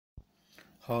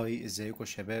هاي، ازيكم يا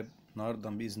شباب؟ النهارده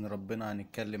باذن ربنا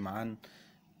هنتكلم عن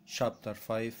Chapter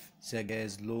 5 The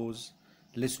Gas Laws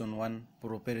Lesson 1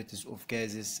 Properties of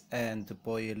Gases and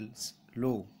Boyle's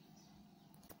Law.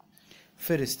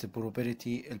 First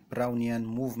property, Brownian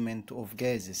movement of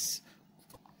gases.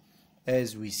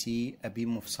 As we see a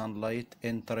beam of sunlight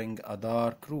entering a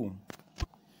dark room.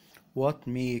 What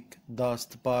make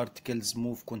dust particles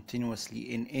move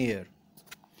continuously in air?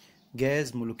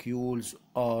 Gas molecules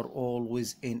are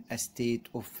always in a state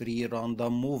of free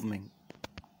random movement.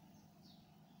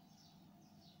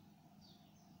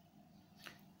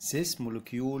 These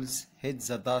molecules hit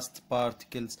the dust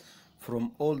particles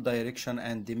from all directions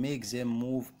and make them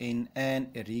move in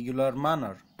an irregular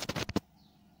manner.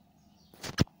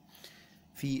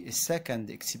 في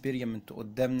السكند اكسبيريمنت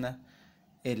قدامنا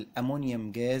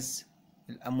الامونيوم جاز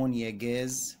الامونيا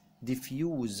جاز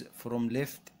diffuse from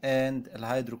left and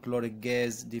الهيدروكلوريك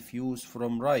جاز diffuse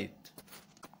from right.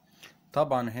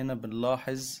 طبعا هنا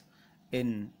بنلاحظ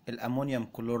ان الامونيوم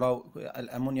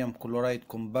كلورايد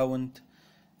compound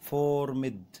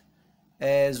formed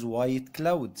as white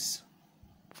clouds.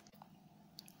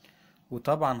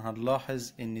 وطبعا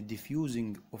هنلاحظ ان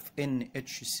diffusing of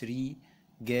NH3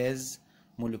 gas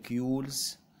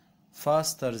molecules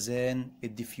faster than the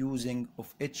diffusing of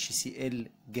HCl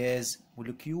gas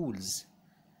molecules.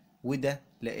 وده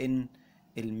لأن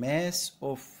الماس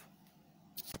of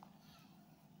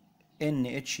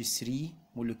NH3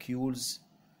 molecules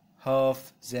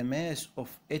half the mass of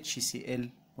HCl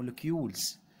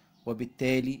molecules،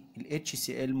 وبالتالي ال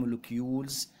HCl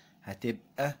molecules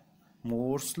هتبقى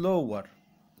more slower.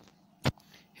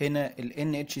 هنا ال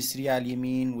NH3 على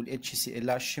اليمين وال HCl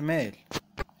على الشمال.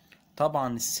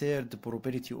 طبعا third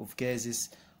property of gases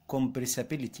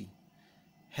compressibility.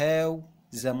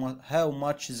 How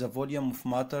much the volume of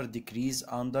matter decrease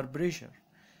under pressure.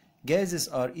 Gases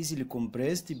are easily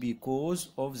compressed because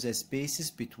of the spaces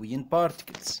between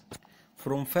particles.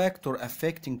 From factor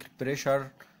affecting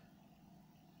pressure,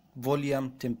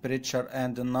 volume, temperature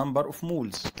and the number of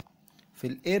moles.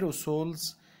 في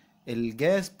aerosols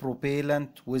الجاز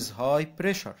propellant with high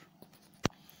pressure،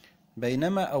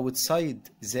 بينما outside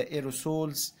the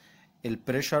aerosols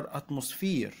pressure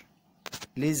atmosphere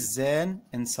less than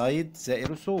inside the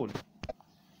aerosol.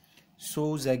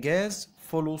 So the gas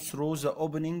follows through the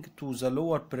opening to the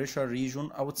lower pressure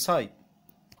region outside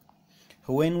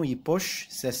when we push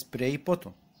the spray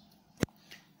button.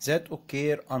 That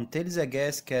occur until the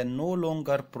gas can no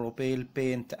longer propel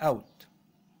paint out.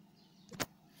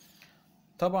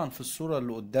 طبعا في الصورة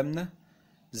اللي قدامنا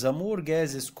the more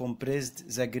gas is compressed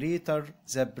the greater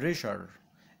the pressure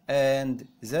and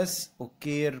this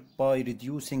occur by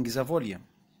reducing the volume.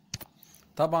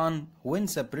 طبعا when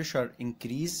the pressure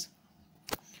increase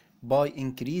by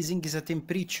increasing the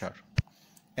temperature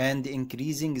and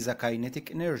increasing the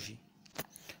kinetic energy,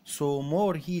 so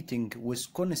more heating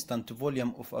with constant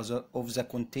volume of the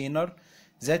container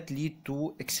that lead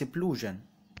to explosion.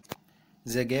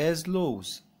 The gas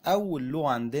laws. أول law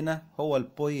عندنا هو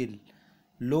البويل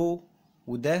law،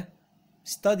 وده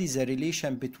study the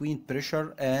relation between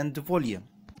pressure and volume.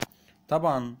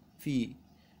 طبعا في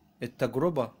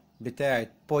التجربة بتاعة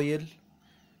بويل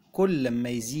كل ما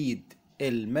يزيد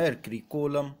الميركوري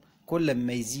كولوم كل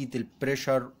ما يزيد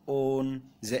البريشر on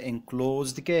the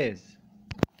enclosed gas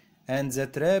and the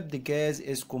trapped gas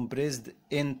is compressed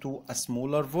into a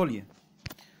smaller volume.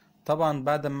 طبعا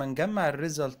بعد ما نجمع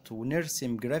الريزلت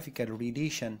ونرسم graphical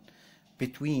relation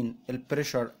between the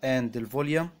pressure and the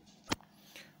volume,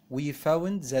 we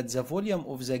found that the volume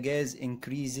of the gas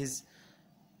increases,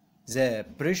 the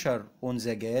pressure on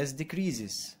the gas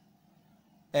decreases,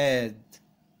 and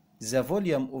the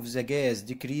volume of the gas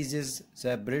decreases,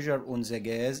 the pressure on the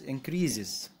gas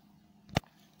increases.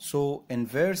 So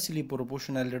inversely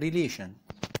proportional relation.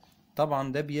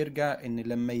 طبعا ده بيرجع ان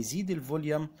لما يزيد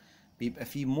الفوليوم بيبقى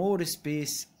فيه more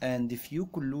space and few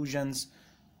collisions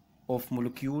of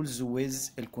molecules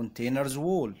with the container's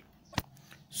wall.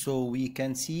 So we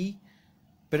can see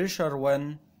pressure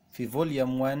 1 في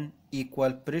volume 1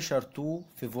 equal pressure 2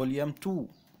 في volume 2.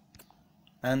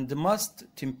 And must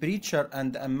temperature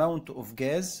and amount of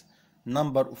gas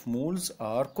number of moles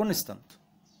are constant.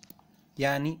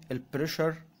 يعني ال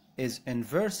pressure is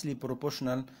inversely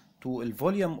proportional to the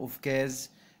volume of gas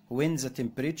when the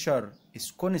temperature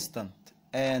is constant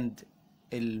and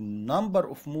the number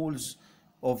of moles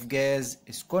of gas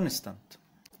is constant.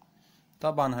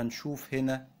 طبعا هنشوف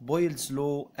هنا Boyle's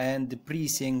law and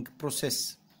breathing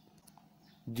process.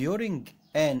 During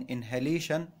an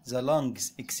inhalation the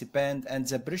lungs expand and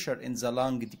the pressure in the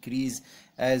lung decrease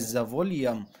as the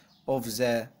volume of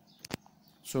the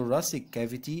thoracic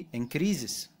cavity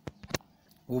increases.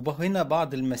 وهنا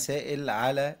بعض المسائل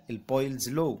على البويلز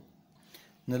لو.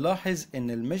 نلاحظ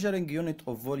ان measuring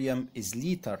unit of volume is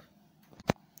liter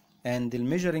and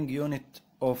measuring unit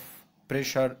of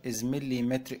pressure is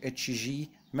millimeter Hg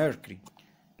mercury.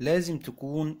 لازم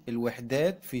تكون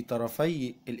الوحدات في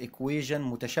طرفي الايكويجن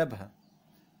متشابهة.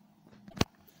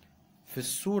 في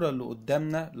الصورة اللي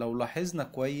قدامنا لو لاحظنا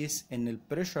كويس ان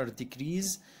البريشر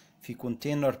decrease في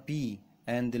container B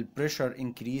and البريشر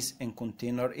increase in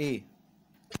container A.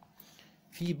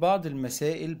 في بعض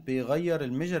المسائل بيغير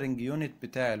الميجرنج يونت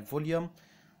بتاع الفوليوم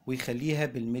ويخليها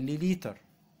بالمليليتر.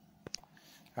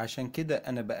 عشان كده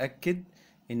انا باكد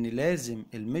ان لازم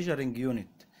الميجرنج يونت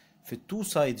في التو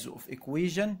سايدز اوف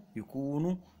ايكويجن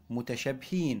يكونوا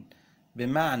متشابهين،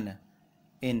 بمعنى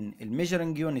ان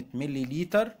الميجرنج يونت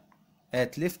مليليتر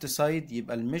at left side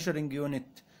يبقى الميجرنج يونت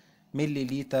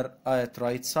مليليتر at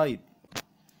right side.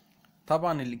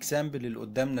 طبعا الاكزامبل اللي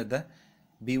قدامنا ده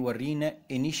بيورينا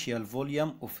initial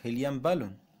volume of helium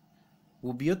balloon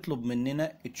وبيطلب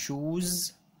مننا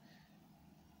choose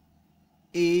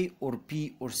A or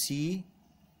B or C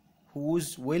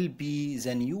whose will be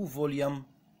the new volume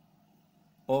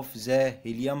of the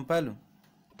helium balloon.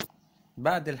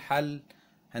 بعد الحل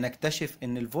هنكتشف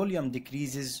ان الفوليوم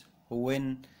decreases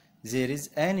when there is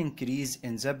an increase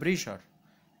in the pressure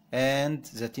and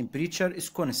the temperature is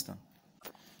constant.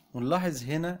 ونلاحظ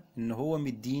هنا ان هو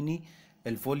مديني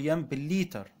الفوليوم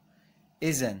بالليتر،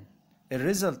 اذا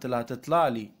الريزلت اللي هتطلع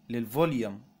لي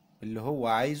للفوليوم اللي هو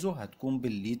عايزه هتكون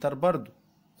بالليتر برضو.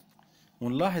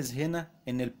 ونلاحظ هنا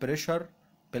ان البريشر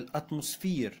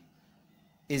بالاتموسفير،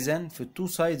 اذا في التو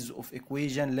سايدز اوف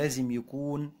ايكويجن لازم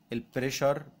يكون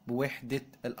البريشر بوحدة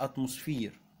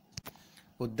الاتموسفير.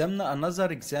 قدامنا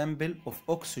another example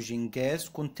of oxygen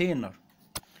gas container.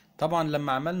 طبعا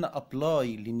لما عملنا apply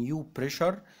لنيو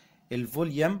بريشر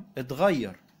الفوليوم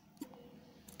اتغير.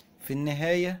 في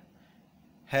النهاية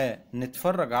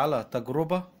هنتفرج على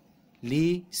تجربة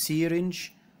لسيرنج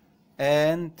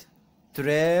and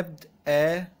trapped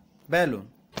a balloon.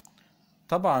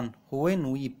 طبعا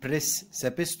when we press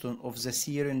the piston of the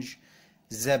syringe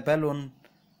the balloon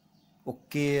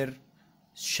occur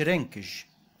shrinkage.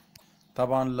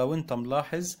 طبعا لو انت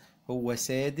ملاحظ هو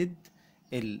سادد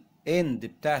الاند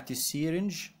بتاعت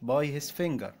السيرنج by his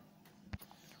finger،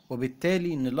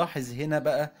 وبالتالي نلاحظ هنا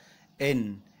بقى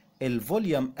ان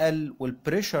الفوليوم قل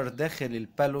والبريشر داخل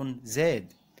البالون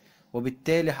زاد،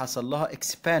 وبالتالي حصل لها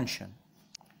expansion.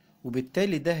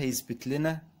 وبالتالي ده هيثبت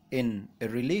لنا ان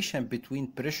الريليشن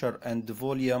between pressure and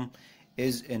volume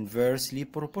is inversely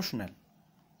proportional،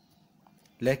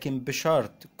 لكن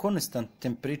بشرط constant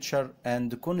temperature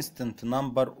and constant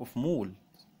number of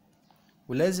moles.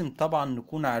 ولازم طبعا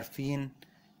نكون عارفين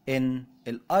ان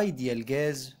الايديال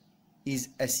gas is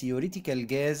a theoretical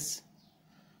gas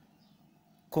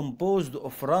composed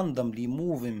of randomly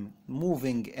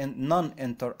moving and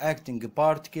non-interacting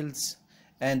particles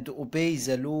and obey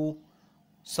the law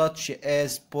such as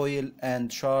Boyle and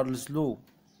Charles law.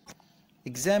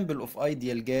 Example of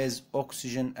ideal gas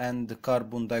oxygen and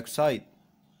carbon dioxide.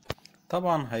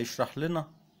 طبعا هيشرح لنا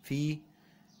في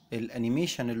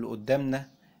الانيميشن اللي قدامنا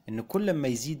ان كل ما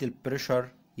يزيد البريشر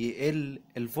يقل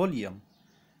الفوليوم،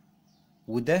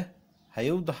 وده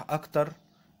هيوضح اكتر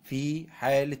في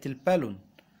حالة البالون.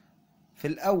 في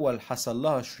الاول حصل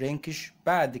لها شرينكش،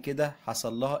 بعد كده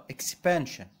حصل لها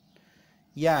expansion،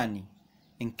 يعني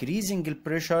increasing the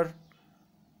pressure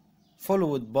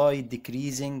followed by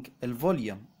decreasing the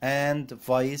volume and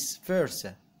vice versa،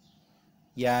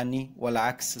 يعني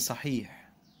والعكس صحيح.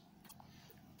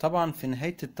 طبعا في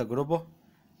نهاية التجربة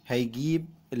هيجيب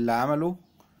اللي عمله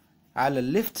على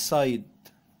الليفت سايد،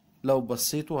 لو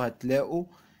بصيتوا هتلاقوا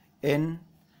ان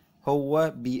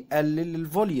هو بيقلل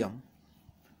الفوليوم،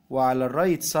 وعلى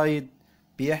الرايت سايد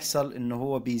بيحصل ان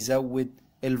هو بيزود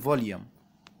الفوليوم.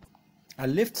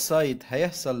 على الليفت سايد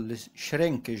هيحصل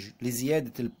شرينكج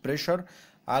لزيادة البريشر،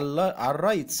 على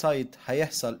الرايت سايد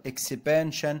هيحصل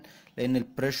اكسبانشن لان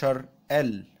البريشر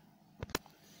قل.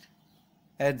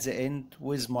 At the end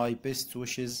with my best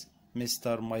wishes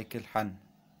Mr. Michael Han.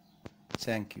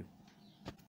 Thank you.